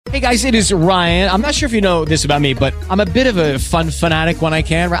Hey guys, it is Ryan. I'm not sure if you know this about me, but I'm a bit of a fun fanatic when I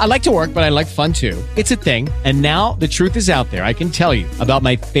can. I like to work, but I like fun too. It's a thing. And now the truth is out there. I can tell you about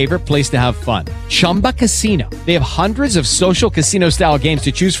my favorite place to have fun. Chumba Casino. They have hundreds of social casino style games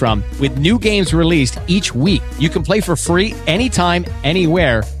to choose from with new games released each week. You can play for free anytime,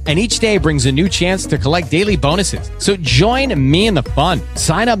 anywhere. And each day brings a new chance to collect daily bonuses. So join me in the fun.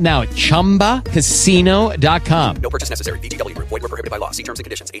 Sign up now at ChumbaCasino.com. No purchase necessary. VGW. Void where prohibited by law. See terms and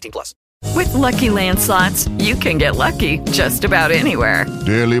conditions. 18+. With Lucky Land Slots, you can get lucky just about anywhere.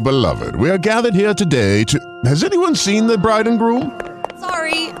 Dearly beloved, we are gathered here today to... Has anyone seen the bride and groom?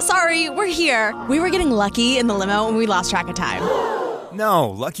 Sorry, we're here. We were getting lucky in the limo and we lost track of time. No,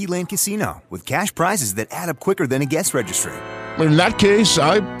 Lucky Land Casino, with cash prizes that add up quicker than a guest registry. In that case,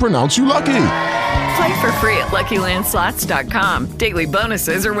 I pronounce you lucky. Play for free at LuckyLandSlots.com. Daily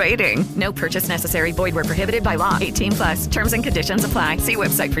bonuses are waiting. No purchase necessary. Void where prohibited by law. 18+. Terms and conditions apply. See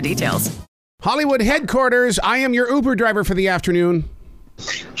website for details. Hollywood headquarters. I am your Uber driver for the afternoon.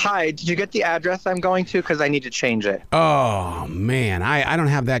 Hi, did you get the address I'm going to? Because I need to change it. Oh, man. I don't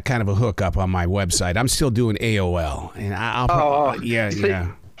have that kind of a hookup on my website. I'm still doing AOL. And I'll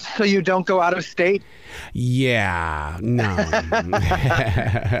yeah. So you don't go out of state? Yeah, no.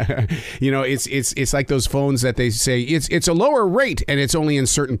 You know, it's like those phones that they say it's a lower rate and it's only in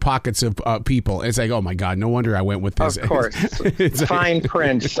certain pockets of people. It's like, oh my God, no wonder I went with this. Of course. Fine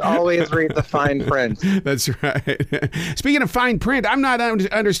print. Always read the fine print. That's right. Speaking of fine print, I'm not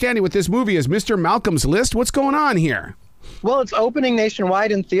understanding what this movie is. Mr. Malcolm's List. What's going on here? Well, it's opening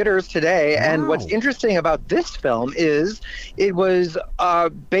nationwide in theaters today, and what's interesting about this film is it was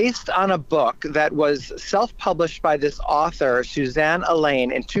based on a book that was self-published by this author, Suzanne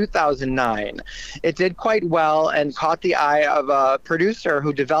Allain, in 2009. It did quite well and caught the eye of a producer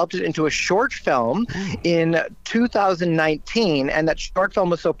who developed it into a short film in 2019, and that short film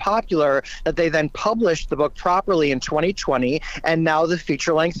was so popular that they then published the book properly in 2020, and now the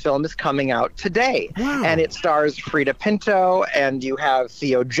feature-length film is coming out today. Wow. And it stars Frida Pinto, and you have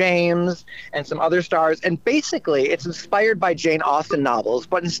Theo James and some other stars. And basically, it's inspired by Jane Austen novels,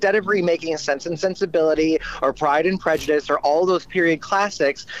 but instead of remaking Sense and Sensibility or Pride and Prejudice or all those period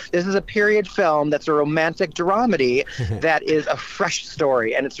classics, this is a period film that's a romantic dramedy that is a fresh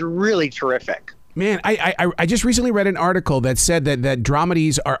story, and it's really terrific. Man, I just recently read an article that said that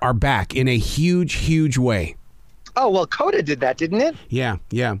dramedies are back in a huge way. Oh, well, Coda did that, didn't it? Yeah,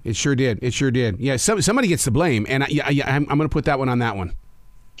 it sure did. Yeah, somebody gets the blame, and I'm going to put that one on that one.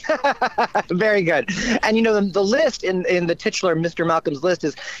 Very good. And you know, the list in the titular Mr. Malcolm's List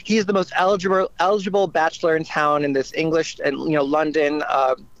is he's the most eligible bachelor in town in this English and London.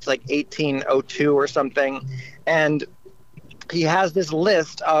 It's like 1802 or something, and he has this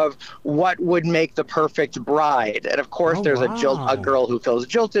list of what would make the perfect bride. And of course, there's a girl who feels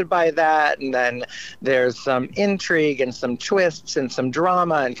jilted by that. And then there's some intrigue and some twists and some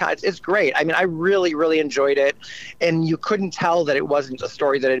drama. And it's great. I mean, I really, really enjoyed it. And you couldn't tell that it wasn't a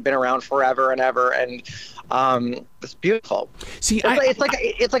story that had been around forever and ever. And it's beautiful. See,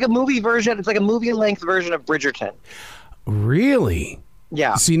 it's like a movie version. It's like a movie length version of Bridgerton. Really?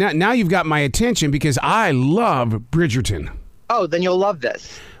 Yeah. See, now you've got my attention because I love Bridgerton. Oh, then you'll love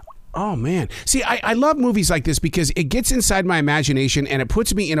this. Oh, man. See, I love movies like this because it gets inside my imagination and it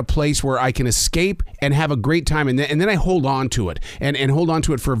puts me in a place where I can escape and have a great time. And then I hold on to it and hold on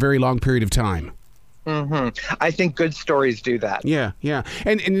to it for a very long period of time. Mm-hmm. I think good stories do that. Yeah.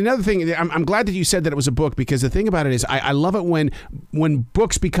 And another thing, I'm glad that you said that it was a book because the thing about it is I love it when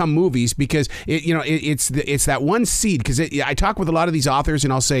books become movies because it's that one seed because I talk with a lot of these authors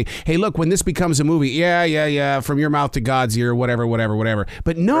and I'll say, hey, look, when this becomes a movie, yeah, from your mouth to God's ear, whatever.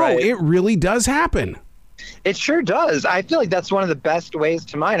 But no, It really does happen. It sure does. I feel like that's one of the best ways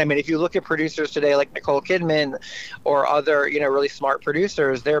to mine. I mean, if you look at producers today like Nicole Kidman or other, really smart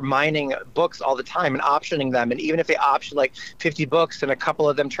producers, they're mining books all the time and optioning them. And even if they option like 50 books and a couple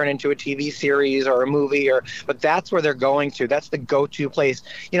of them turn into a TV series or a movie, but that's where they're going to. That's the go-to place.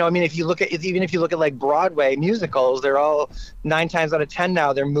 Even if you look at like Broadway musicals, they're all 9 times out of 10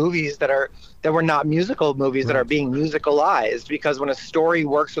 now, they're movies that were not musical movies that are being musicalized, because when a story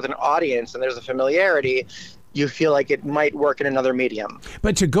works with an audience and there's a familiarity, you feel like it might work in another medium.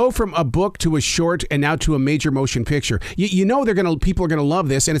 But to go from a book to a short and now to a major motion picture, people are gonna love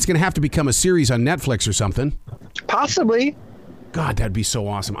this, and it's gonna have to become a series on Netflix or something. Possibly. God, that'd be so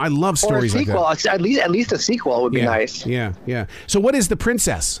awesome. I love stories like that. Or a sequel. At least a sequel would be nice. Yeah. So what is The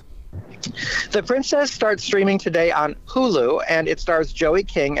Princess? The Princess starts streaming today on Hulu, and it stars Joey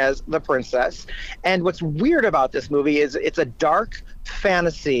King as the princess. And what's weird about this movie is it's a dark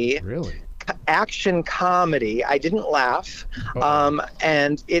fantasy. Really? action comedy. I didn't laugh.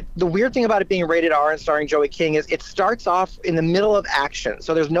 And the weird thing about it being rated R and starring Joey King is it starts off in the middle of action.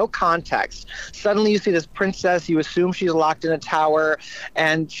 So there's no context. Suddenly you see this princess, you assume she's locked in a tower,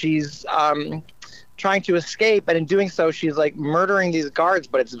 and she's trying to escape, and in doing so she's like murdering these guards,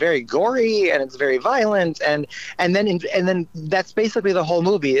 but it's very gory and it's very violent, and then that's basically the whole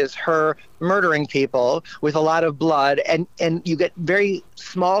movie, is her murdering people with a lot of blood, and you get very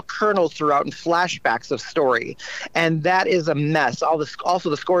small kernels throughout and flashbacks of story, and that is a mess. Also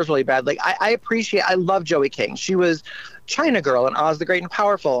the score is really bad. Like I love Joey King. She was China Girl and Oz the Great and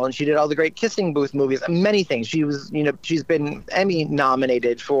Powerful, and she did all the great Kissing Booth movies, many things. She's been Emmy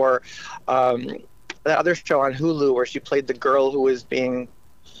nominated for that other show on Hulu where she played the girl who was being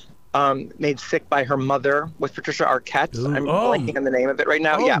made sick by her mother with Patricia Arquette. I'm blanking on the name of it right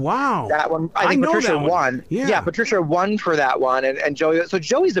now. Oh, yeah, wow. That one. I think Patricia won. Yeah, Patricia won for that one, and Joey. So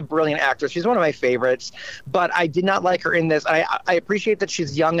Joey's a brilliant actress. She's one of my favorites, but I did not like her in this. I appreciate that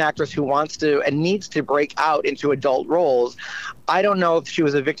she's a young actress who wants to and needs to break out into adult roles. I don't know if she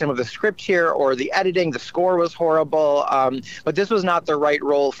was a victim of the script here or the editing. The score was horrible, but this was not the right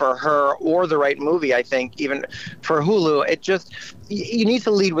role for her or the right movie, I think, even for Hulu. It just, you need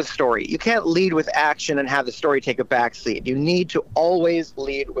to lead with story. You can't lead with action and have the story take a backseat. You need to always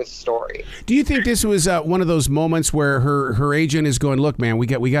lead with story. Do you think this was one of those moments where her agent is going, look, man, we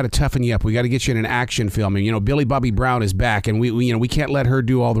got to toughen you up. We got to get you in an action film. And, Billy Bobby Brown is back, and we can't let her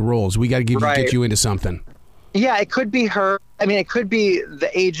do all the roles. We got to get you into something. Yeah, it could be her. I mean, it could be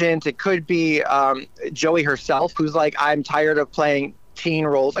the agent. It could be Joey herself, who's like, I'm tired of playing teen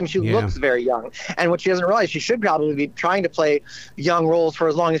roles. I mean, she looks very young. And what she doesn't realize, she should probably be trying to play young roles for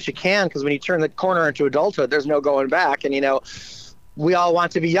as long as she can, because when you turn the corner into adulthood, there's no going back. And, we all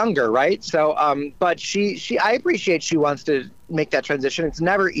want to be younger, right? So, but I appreciate she wants to make that transition. It's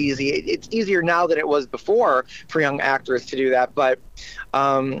never easy. It's easier now than it was before for young actors to do that, but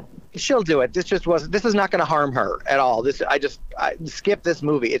she'll do it. This is not going to harm her at all. I skip this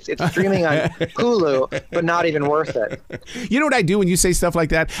movie. It's streaming on Hulu, but not even worth it. You know what I do when you say stuff like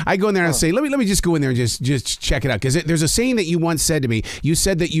that? I go in there and say, let me just go in there and just check it out. Because there's a saying that you once said to me. You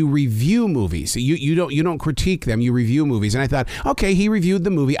said that you review movies. You don't critique them. You review movies. And I thought, okay, he reviewed the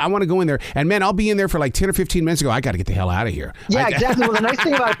movie. I want to go in there. And man, I'll be in there for like 10 or 15 minutes and go, I got to get the hell out of here. Yeah, exactly. Well, the nice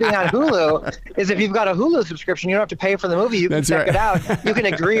thing about being on Hulu is if you've got a Hulu subscription, you don't have to pay for the movie. You can check it out. You can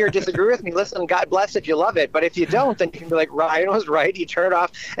agree or disagree with me. Listen, God bless if you love it. But if you don't, then you can be like, Ryan was right. You turn it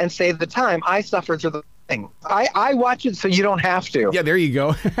off and save the time. I suffer through the thing. I watch it so you don't have to. Yeah, there you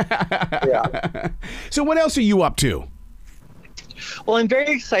go. Yeah. So what else are you up to? Well, I'm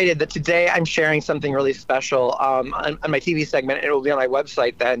very excited that today I'm sharing something really special on my TV segment, and it will be on my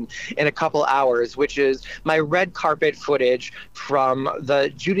website then in a couple hours, which is my red carpet footage from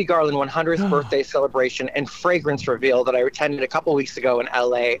the Judy Garland 100th birthday celebration and fragrance reveal that I attended a couple weeks ago in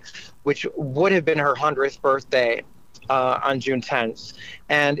LA, which would have been her 100th birthday on June 10th.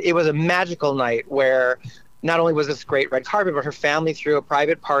 And it was a magical night where not only was this great red carpet, but her family threw a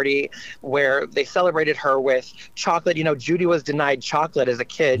private party where they celebrated her with chocolate. Judy was denied chocolate as a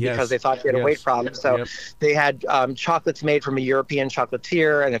kid because they thought she had a weight problem. So they had chocolates made from a European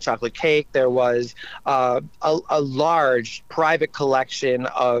chocolatier and a chocolate cake. There was a large private collection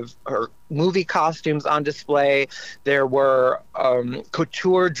of her movie costumes on display. There were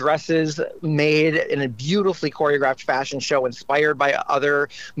couture dresses made in a beautifully choreographed fashion show inspired by other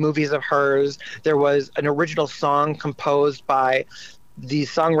movies of hers. There was an original song composed by the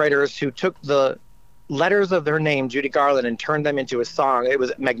songwriters who took the letters of their name, Judy Garland, and turned them into a song. It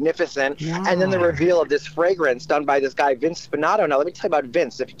was magnificent. Yeah. And then the reveal of this fragrance done by this guy, Vince Spinato. Now, let me tell you about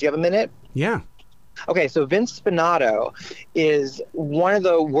Vince. Do you have a minute? Yeah. Okay, so Vince Spinato is one of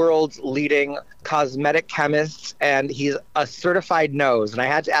the world's leading cosmetic chemists, and he's a certified nose. And I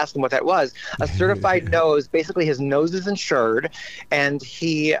had to ask him what that was. A certified nose, basically his nose is insured, and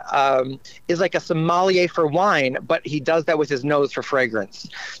he is like a sommelier for wine, but he does that with his nose for fragrance.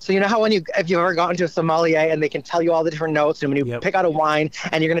 So you know how if you've ever gone to a sommelier and they can tell you all the different notes, and when you pick out a wine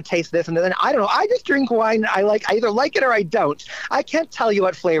and you're going to taste this and then, I don't know, I just drink wine. I either like it or I don't. I can't tell you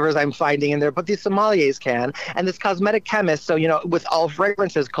what flavors I'm finding in there, but these sommeliers can. And this cosmetic chemist, so with all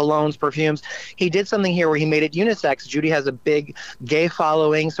fragrances, colognes, perfumes, he did something here where he made it unisex. Judy has a big gay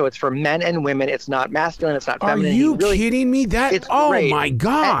following, so it's for men and women. It's not masculine, it's not feminine. Are you kidding me? It's great. My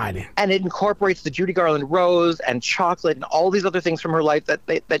God. And it incorporates the Judy Garland rose and chocolate and all these other things from her life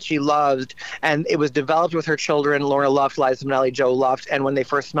that she loved. And it was developed with her children, Lorna Luft, Liza Minnelli, Joe Luft. And when they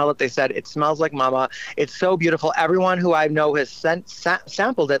first smelled it, they said, it smells like mama. It's so beautiful. Everyone who I know has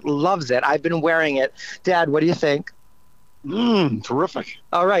sampled it loves it. I've been wearing it. Dad, what do you think? Terrific.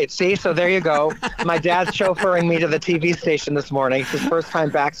 All right. See, so there you go. My dad's chauffeuring me to the TV station this morning. It's his first time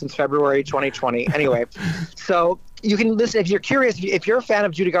back since February 2020. Anyway, so you can listen. If you're curious, if you're a fan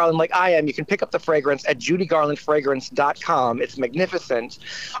of Judy Garland like I am, you can pick up the fragrance at judygarlandfragrance.com. It's magnificent.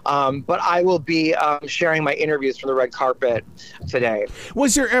 But I will be sharing my interviews from the red carpet today.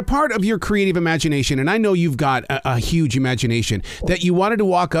 Was there a part of your creative imagination, and I know you've got a huge imagination, that you wanted to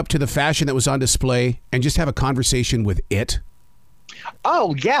walk up to the fashion that was on display and just have a conversation with it?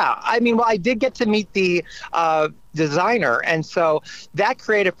 Oh, yeah. I mean, well, I did get to meet the designer. And so that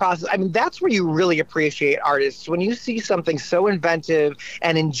creative process, I mean, that's where you really appreciate artists. When you see something so inventive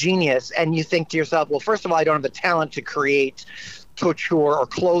and ingenious and you think to yourself, well, first of all, I don't have the talent to create couture or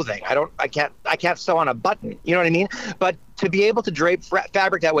clothing. I can't sew on a button. You know what I mean? But to be able to drape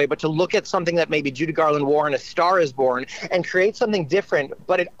fabric that way, but to look at something that maybe Judy Garland wore in A Star Is Born and create something different,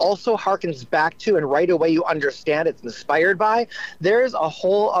 but it also harkens back to, and right away you understand it's inspired by, there's a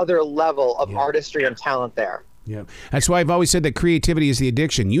whole other level of artistry and talent there. Yeah, that's why I've always said that creativity is the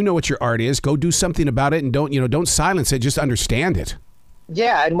addiction. You know what your art is. Go do something about it, and don't silence it. Just understand it.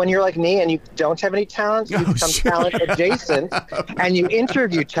 Yeah, and when you're like me and you don't have any talent, you become talent adjacent, and you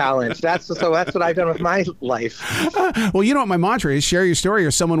interview talent. That's what I've done with my life. Well, you know what my mantra is: share your story,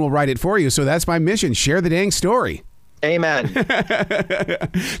 or someone will write it for you. So that's my mission: share the dang story. Amen.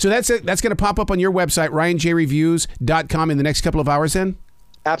 So that's it. That's going to pop up on your website, RyanJReviews.com, in the next couple of hours. Then.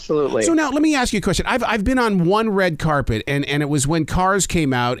 Absolutely. So now let me ask you a question. I've been on one red carpet, and it was when Cars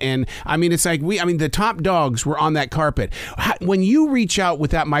came out, and I mean it's like the top dogs were on that carpet. When you reach out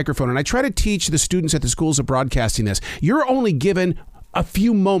with that microphone, and I try to teach the students at the schools of broadcasting this, you're only given a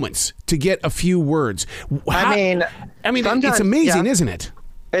few moments to get a few words. I mean it's amazing, isn't it?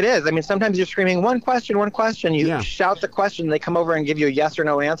 It is. I mean, sometimes you're screaming one question. You shout the question, they come over and give you a yes or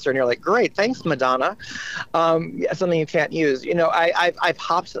no answer, and you're like, "Great, thanks, Madonna." Something you can't use. You know, I've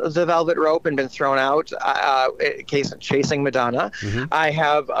hopped the velvet rope and been thrown out. In case of chasing Madonna. Mm-hmm. I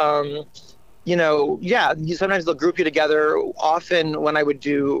have. Sometimes they'll group you together. Often when I would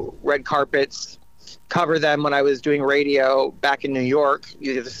do red carpets, cover them when I was doing radio back in New York.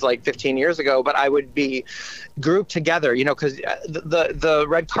 This is like 15 years ago, but I would be grouped together, because the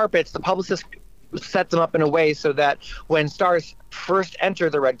red carpets, the publicist set them up in a way so that when stars first enter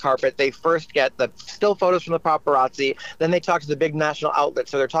the red carpet, they first get the still photos from the paparazzi, then they talk to the big national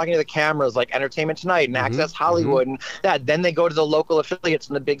outlets. So they're talking to the cameras like Entertainment Tonight and Access Hollywood and that. Then they go to the local affiliates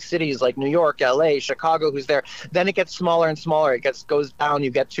in the big cities like New York, LA, Chicago, who's there. Then it gets smaller and smaller. It goes down.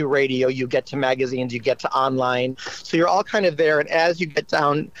 You get to radio, you get to magazines, you get to online. So you're all kind of there. And as you get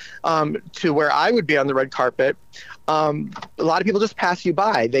down to where I would be on the red carpet, a lot of people just pass you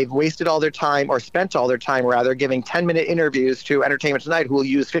by. They've wasted all their time, or spent all their time rather, giving 10-minute interviews to Entertainment Tonight, who will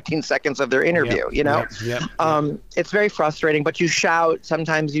use 15 seconds of their interview. It's very frustrating, but you shout.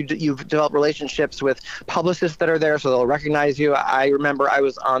 Sometimes you've developed relationships with publicists that are there, so they'll recognize you. I remember I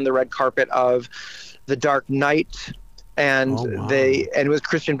was on the red carpet of The Dark Knight, and it was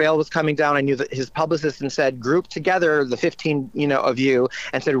Christian Bale was coming down. I knew that his publicist and said, group together the 15 of you,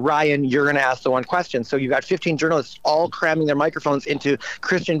 and said, Ryan, you're going to ask the one question. So you got 15 journalists all cramming their microphones into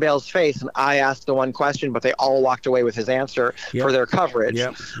Christian Bale's face, and I asked the one question, but they all walked away with his answer for their coverage.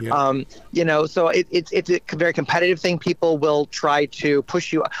 So it's a very competitive thing. People will try to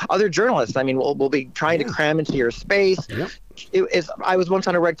push you. Other journalists, will be trying to cram into your space. I was once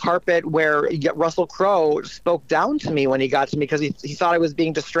on a red carpet where Russell Crowe spoke down to me when he got to me because he thought I was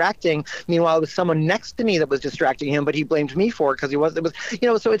being distracting. Meanwhile, it was someone next to me that was distracting him, but he blamed me for it because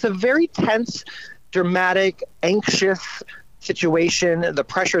so it's a very tense, dramatic, anxious situation. The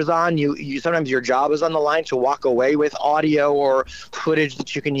pressure's on you. Sometimes your job is on the line to walk away with audio or footage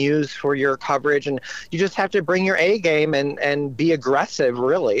that you can use for your coverage, and you just have to bring your A game and be aggressive,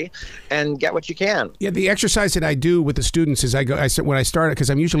 really, and get what you can. Yeah, the exercise that I do with the students is when I start, because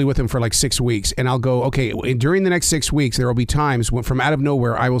I'm usually with them for like 6 weeks, and I'll go, okay, during the next 6 weeks there will be times when from out of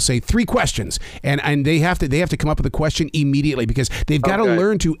nowhere I will say 3 questions, and they have to come up with a question immediately, because they've got to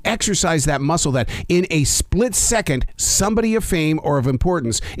learn to exercise that muscle that in a split second somebody of fame or of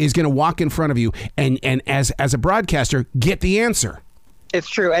importance is going to walk in front of you and as a broadcaster get the answer. It's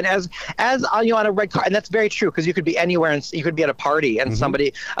true. And as on a red carpet, and that's very true, because you could be anywhere and you could be at a party and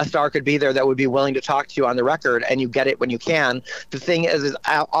a star could be there that would be willing to talk to you on the record, and you get it when you can. The thing is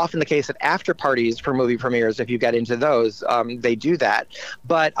often the case that after parties for movie premieres, if you get into those, they do that.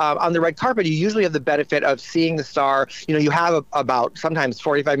 But on the red carpet, you usually have the benefit of seeing the star. You have about sometimes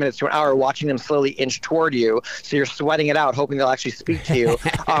 45 minutes to an hour watching them slowly inch toward you. So you're sweating it out, hoping they'll actually speak to you.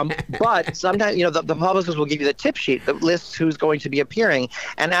 But sometimes, the publicist will give you the tip sheet that lists who's going to be appearing. thing.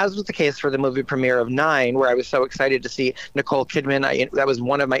 And as was the case for the movie premiere of 9, where I was so excited to see Nicole Kidman, that was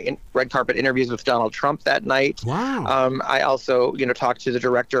one of my red carpet interviews with Donald Trump that night. Wow. I also, talked to the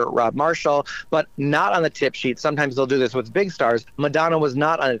director, Rob Marshall, but not on the tip sheet. Sometimes they'll do this with big stars. Madonna was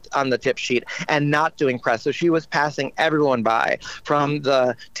not on the tip sheet and not doing press. So she was passing everyone by, from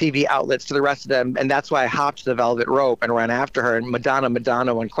the TV outlets to the rest of them. And that's why I hopped the velvet rope and ran after her. And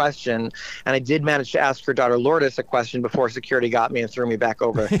Madonna, one question. And I did manage to ask her daughter Lourdes a question before security got me and threw me back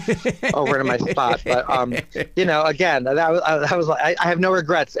over into my spot. But, again, that was like, I have no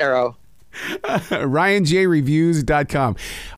regrets, Arrow. RyanJReviews.com.